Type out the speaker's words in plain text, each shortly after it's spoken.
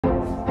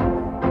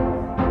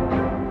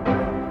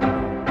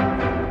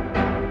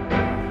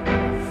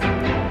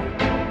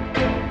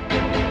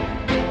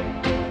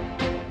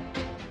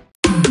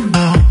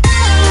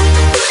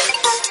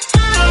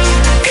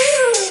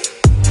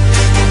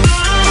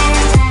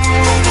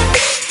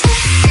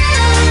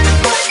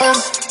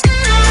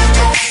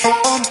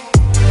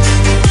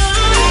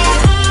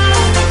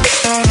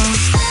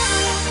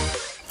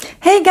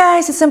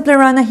guys, it's Simply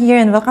Rona here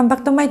and welcome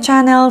back to my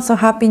channel. So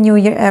happy new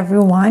year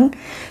everyone.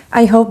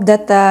 I hope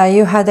that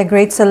you had a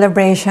great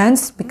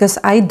celebrations because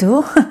I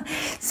do.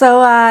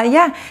 So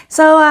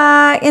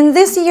in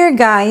this year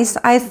guys,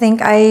 I think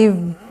I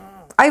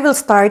will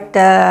start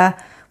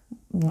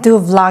do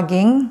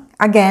vlogging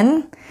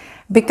again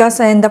because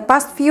in the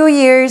past few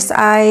years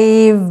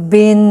I've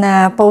been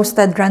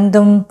posted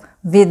random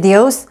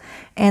videos.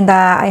 And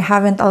I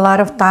haven't a lot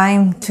of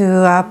time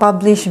to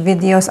publish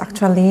videos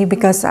actually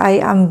because I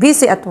am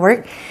busy at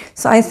work.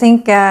 So I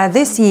think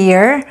this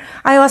year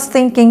I was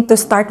thinking to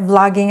start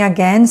vlogging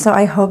again. So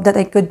I hope that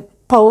I could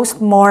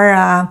post more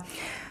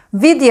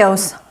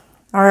videos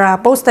or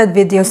posted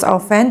videos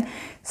often.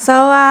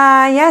 So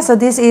so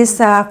this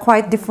is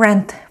quite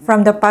different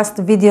from the past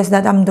videos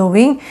that I'm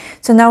doing.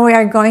 So now we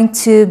are going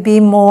to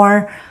be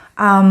more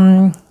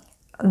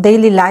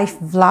daily life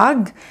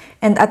vlog.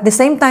 And at the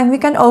same time, we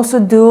can also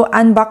do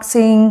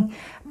unboxing,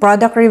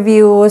 product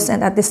reviews,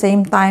 and at the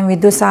same time, we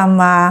do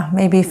some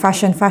maybe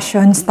fashion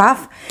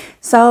stuff.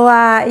 So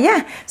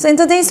so in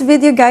today's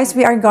video, guys,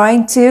 we are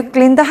going to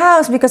clean the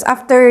house because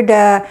after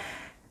the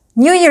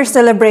New Year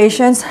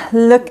celebrations,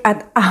 look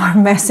at our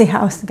messy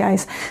house,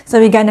 guys. So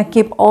we're gonna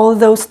keep all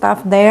those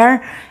stuff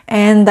there.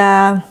 And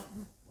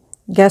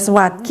guess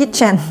what?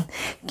 Kitchen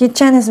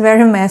is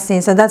very messy.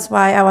 So that's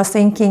why I was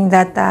thinking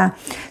that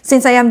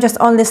since I am just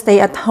only stay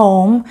at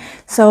home,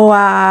 so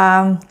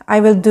I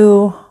will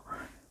do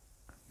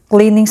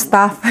cleaning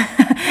stuff.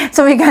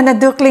 So we're gonna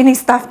do cleaning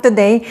stuff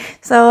today.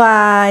 So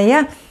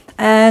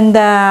and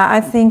I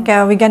think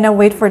we're gonna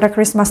wait for the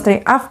Christmas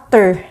tree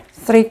after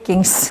Three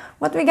Kings.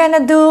 What we're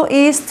gonna do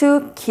is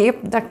to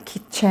keep the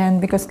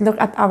kitchen because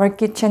look at our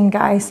kitchen,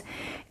 guys.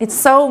 It's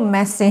so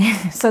messy.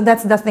 So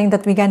that's the thing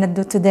that we're gonna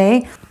do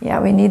today. Yeah,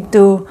 we need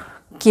to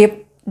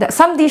keep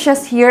some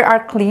dishes here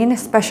are clean,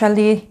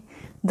 especially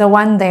the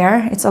one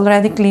there. It's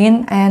already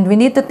clean and we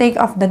need to take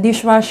off the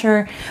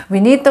dishwasher.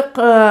 We need to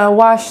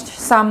wash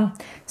some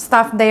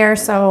stuff there.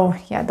 So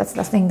yeah, that's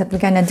the thing that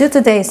we're gonna do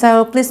today.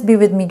 So please be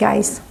with me,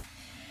 guys.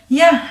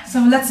 Yeah,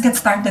 so let's get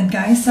started,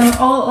 guys. So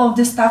all of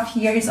the stuff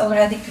here is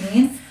already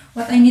clean.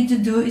 What I need to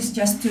do is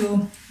just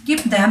to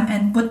keep them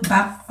and put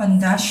back on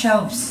the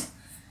shelves.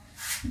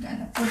 I'm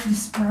gonna put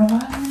this for a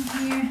while in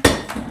here.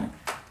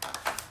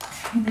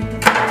 I need to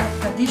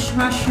put the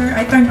dishwasher.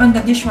 I turned on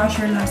the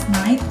dishwasher last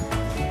night.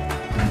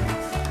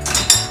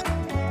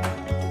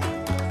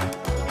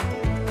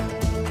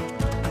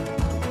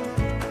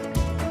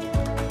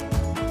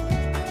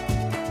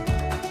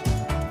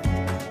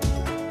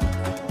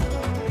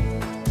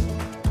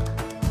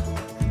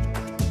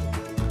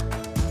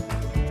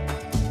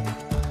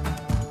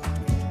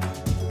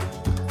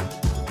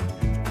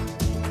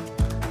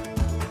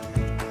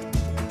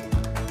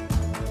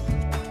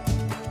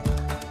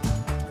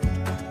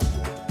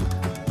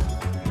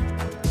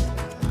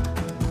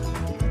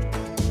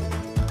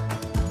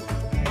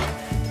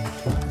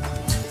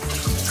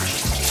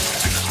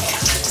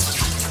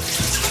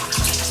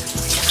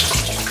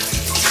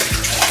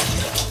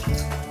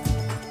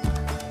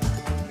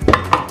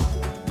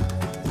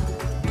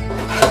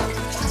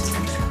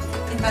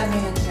 Tingnan nyo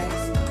yan,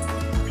 guys.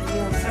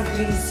 Yung sa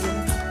greasy.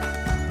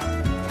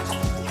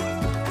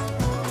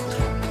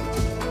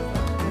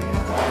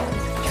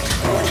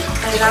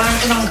 Kailangan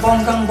ko ng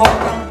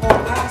bonggang-bonggang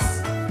bukas.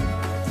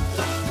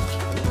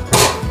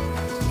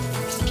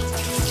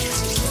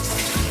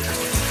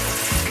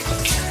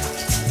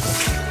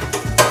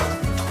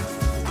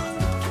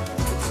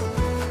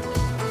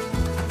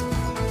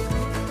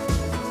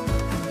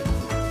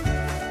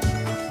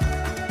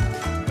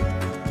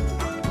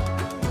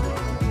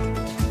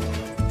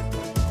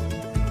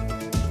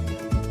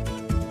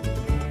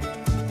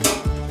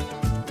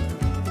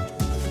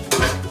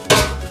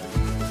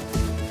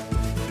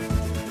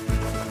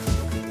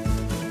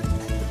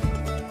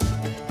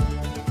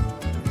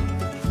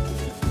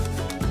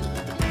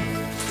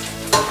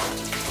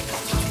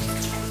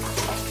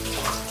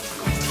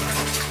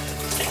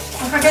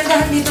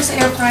 Kagandahan dito sa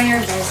air fryer,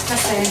 guys,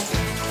 kasi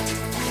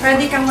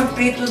pwede kang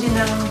magprito din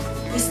ng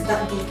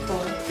isda dito.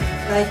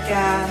 Like,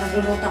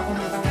 nagluluto ako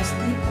ng bangus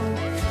dito.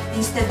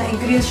 Instead na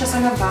i-grill siya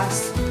sa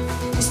labas,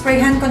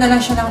 isprayhan ko na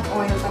lang siya ng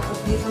oil, tapos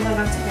dito na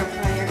lang sa air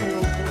fryer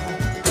iluto.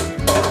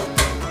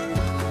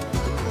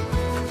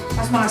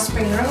 Tapos mga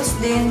spring rolls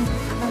din.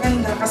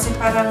 Maganda kasi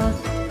parang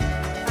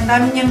ang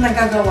dami niyang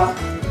nagagawa.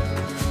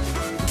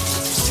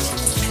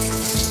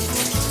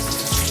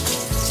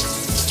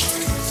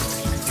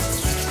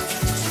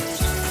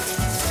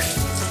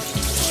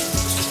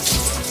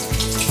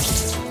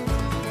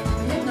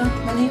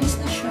 Malinis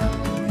na siya.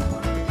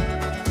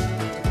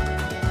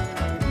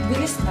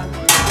 Bilis na.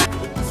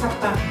 Isa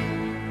pa.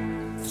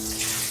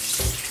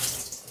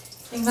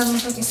 Tingnan mo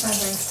ito isa,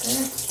 guys.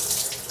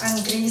 Ang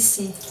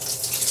greasy.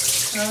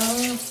 So,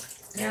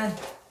 yan.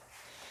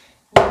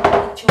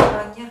 Yung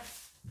itsura niya.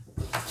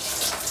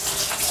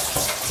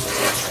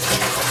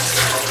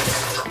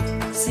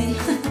 See?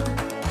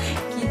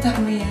 Kita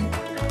mo yan.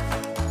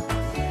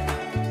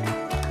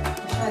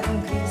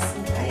 Masyadong greasy.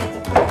 Ay, ito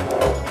pa.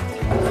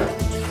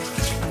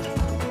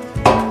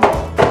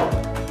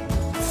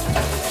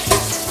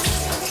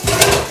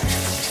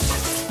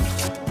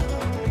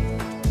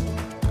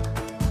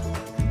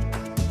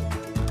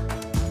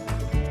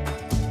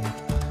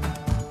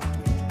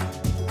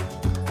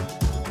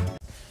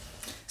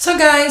 So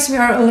guys, we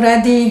are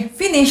already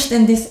finished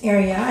in this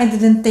area. I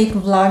didn't take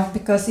vlog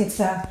because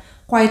it's a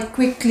quite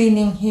quick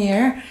cleaning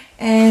here.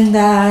 And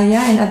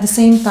yeah, and at the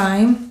same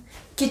time,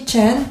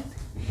 kitchen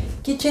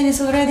is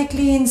already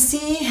clean,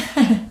 see?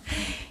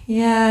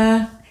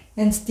 Yeah,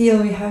 and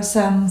still we have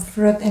some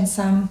fruit and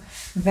some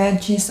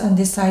veggies on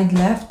this side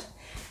left.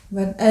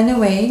 But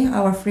anyway,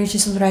 our fridge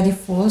is already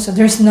full, so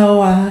there's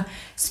no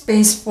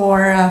space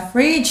for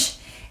fridge.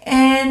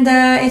 And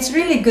it's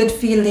really good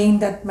feeling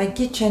that my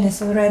kitchen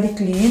is already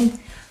clean.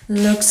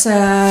 Looks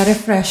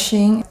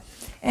refreshing.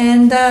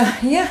 And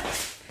yeah,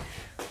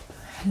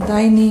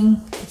 dining,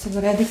 it's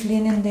already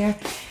clean in there.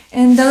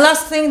 And the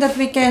last thing that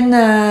we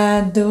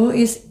can do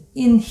is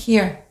in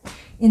here,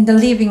 in the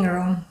living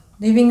room.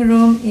 Living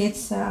room,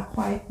 it's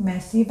quite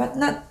messy, but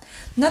not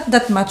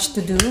that much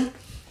to do.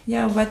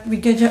 Yeah, but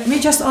we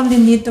just only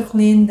need to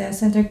clean the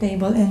center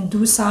table and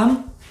do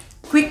some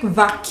quick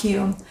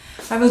vacuum.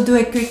 I will do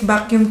a quick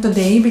vacuum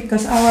today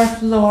because our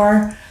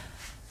floor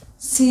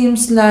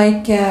seems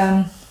like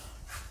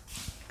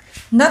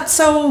not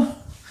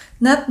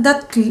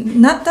that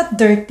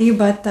dirty,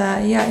 but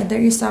yeah, there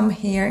is some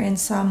hair and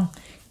some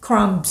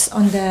crumbs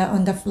on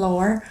the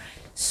floor.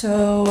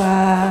 So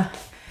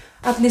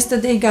at least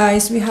today,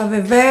 guys, we have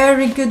a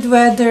very good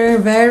weather,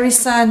 very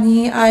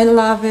sunny. I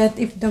love it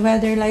if the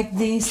weather like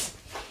this.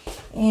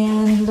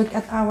 And look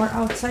at our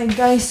outside,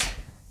 guys.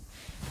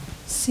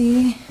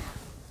 See,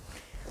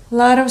 a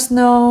lot of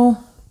snow.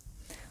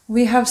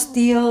 We have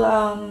still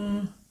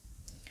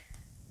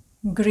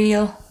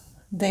grill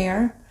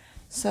there.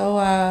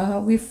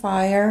 So we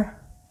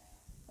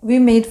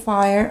made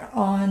fire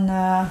on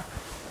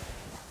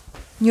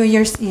New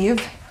Year's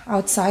Eve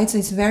outside, so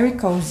it's very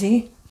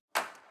cozy.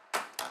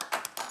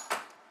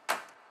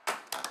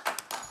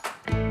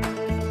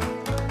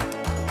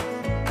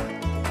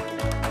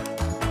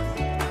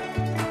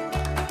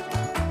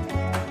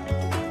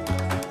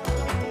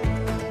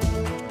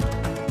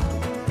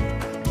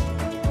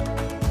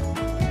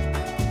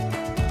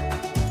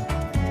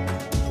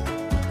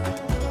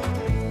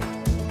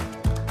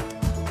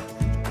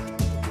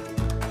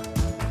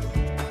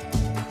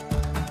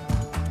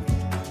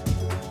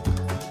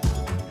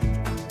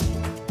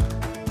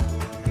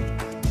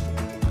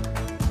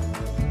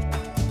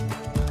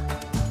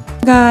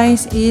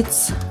 Guys,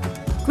 it's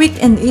quick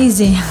and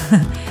easy.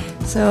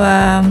 So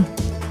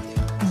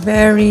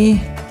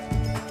very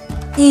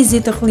easy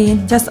to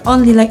clean, just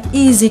only like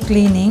easy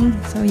cleaning.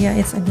 So yeah,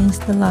 it's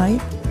against the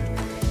light.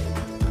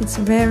 It's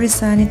very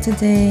sunny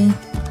today.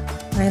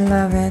 I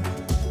love it.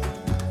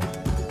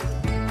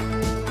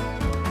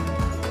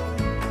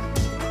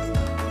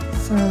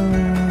 So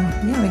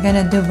yeah, we're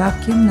gonna do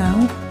vacuum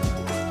now.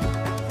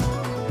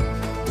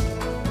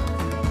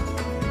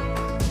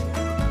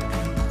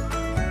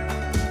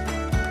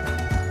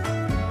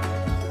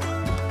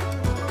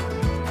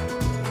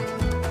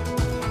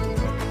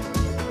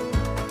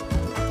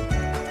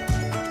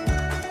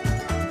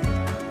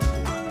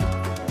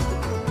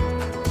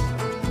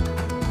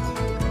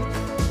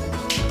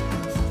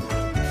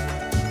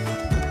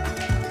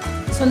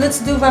 So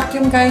let's do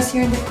vacuum, guys,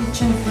 here in the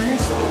kitchen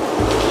first.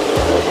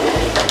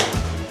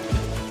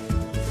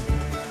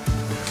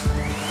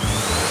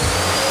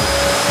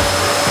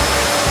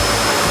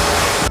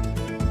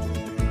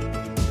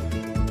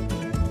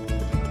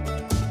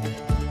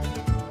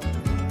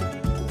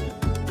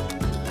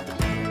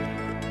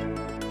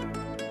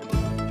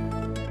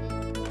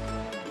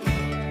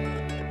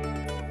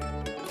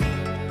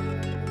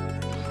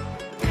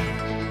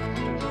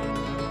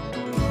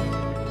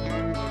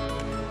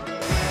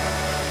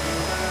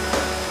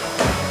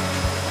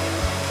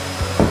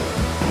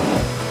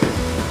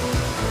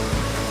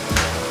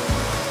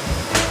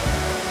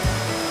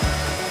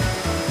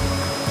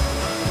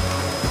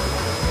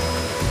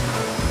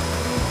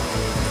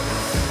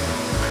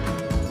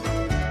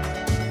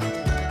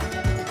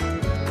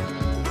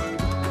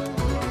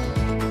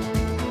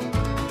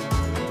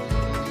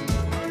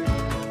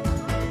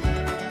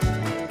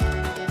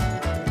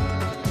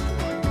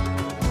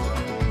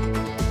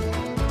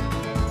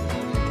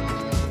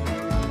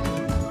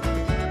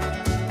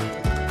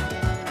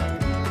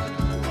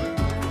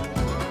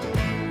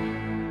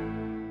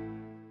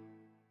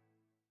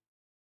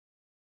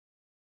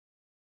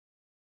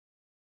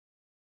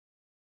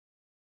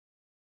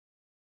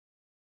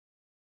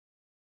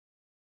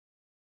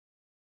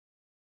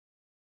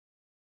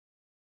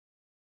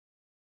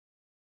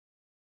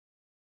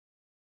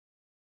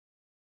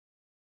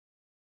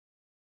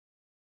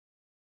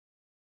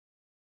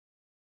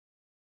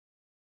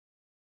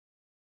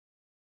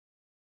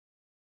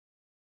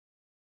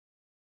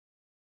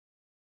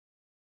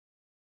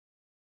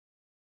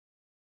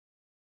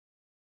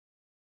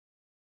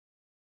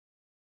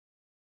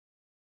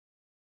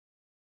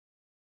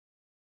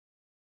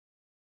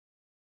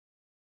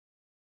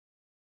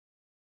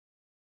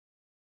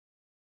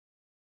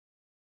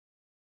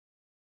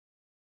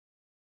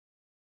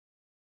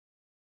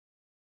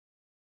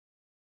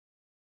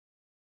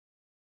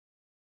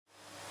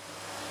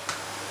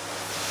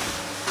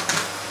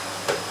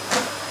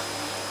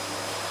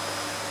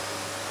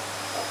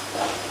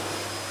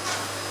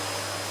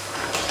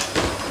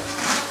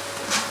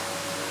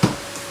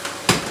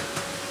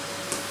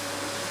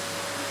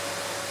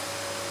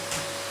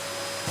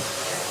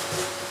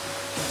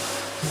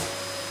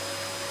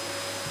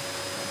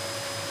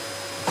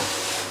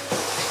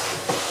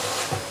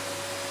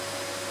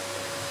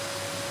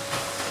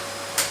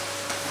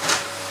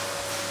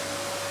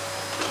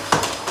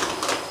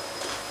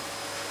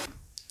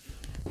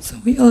 So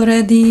we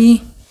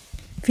already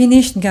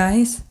finished,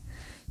 guys.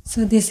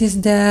 So this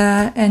is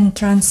the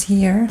entrance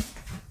here.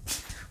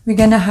 We're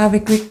gonna have a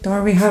quick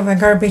tour. We have a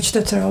garbage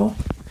to throw.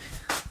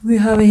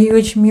 We have a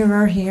huge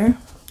mirror here.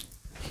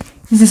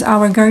 This is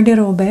our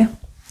garderobe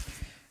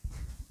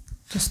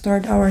to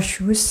store our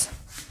shoes,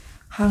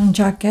 hang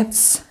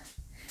jackets,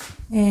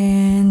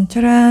 and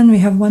taran, we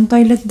have one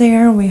toilet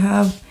there. We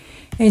have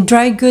a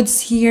dry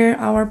goods here,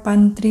 our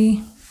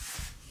pantry.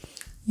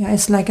 Yeah,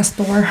 it's like a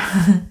store.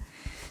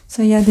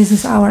 So yeah, this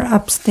is our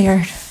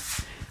upstairs.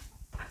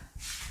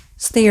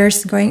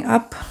 Stairs going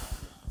up.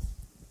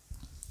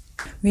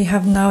 We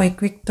have now a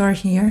quick tour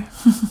here.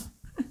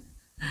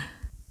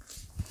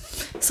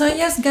 So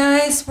yes,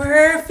 guys,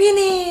 we're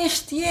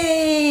finished.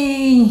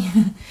 Yay!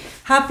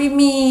 Happy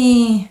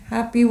me,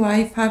 happy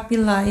wife, happy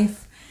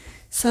life.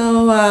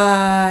 So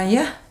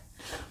yeah,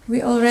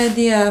 we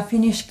already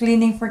finished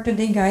cleaning for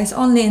today, guys.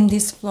 Only in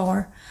this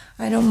floor.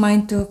 I don't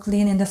mind to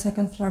clean in the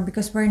second floor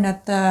because we're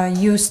not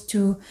used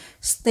to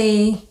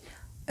stay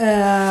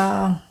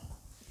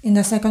in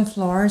the second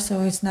floor,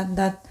 so it's not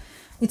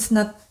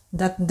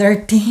that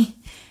dirty.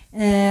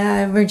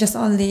 We're just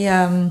only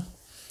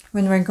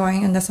when we're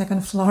going on the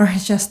second floor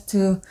just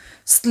to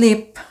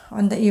sleep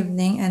on the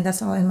evening, and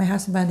that's all. And my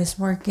husband is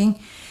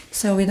working,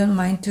 so we don't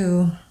mind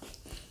to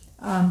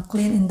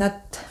clean in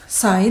that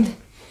side.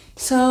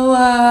 So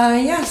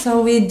yeah,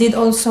 so we did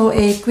also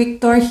a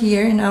quick tour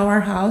here in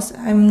our house.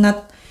 I'm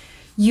not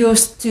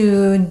used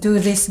to do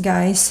this,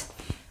 guys,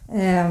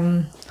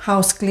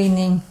 house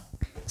cleaning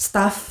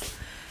stuff.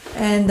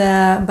 And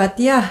but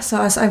yeah,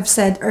 so as I've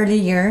said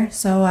earlier,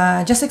 so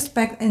just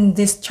expect in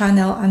this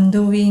channel I'm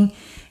doing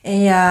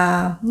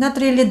a not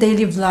really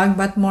daily vlog,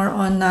 but more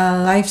on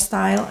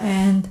lifestyle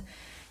and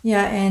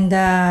yeah, and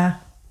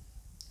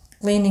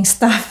cleaning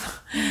stuff,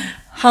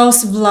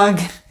 house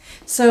vlog.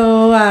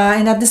 So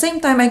and at the same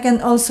time I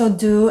can also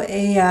do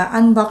a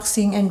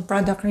unboxing and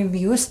product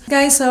reviews,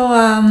 guys. So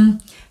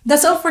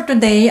that's all for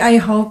today. I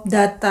hope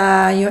that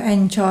you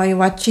enjoy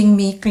watching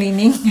me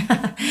cleaning.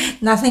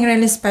 Nothing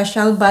really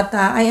special, but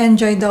I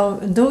enjoy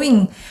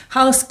doing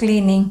house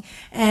cleaning,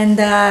 and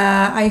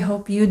I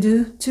hope you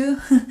do too.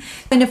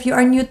 And if you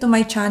are new to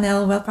my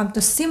channel, welcome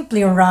to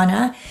Simply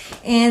Rona.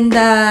 And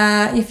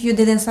if you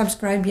didn't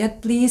subscribe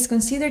yet, please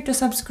consider to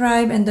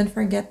subscribe, and don't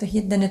forget to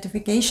hit the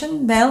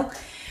notification bell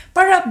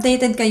para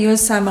updated kayo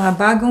sa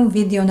mga bagong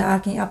video na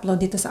aking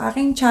upload dito sa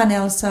aking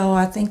channel. So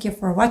thank you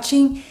for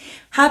watching.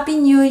 Happy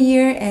New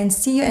Year, and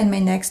see you in my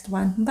next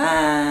one.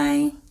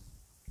 Bye!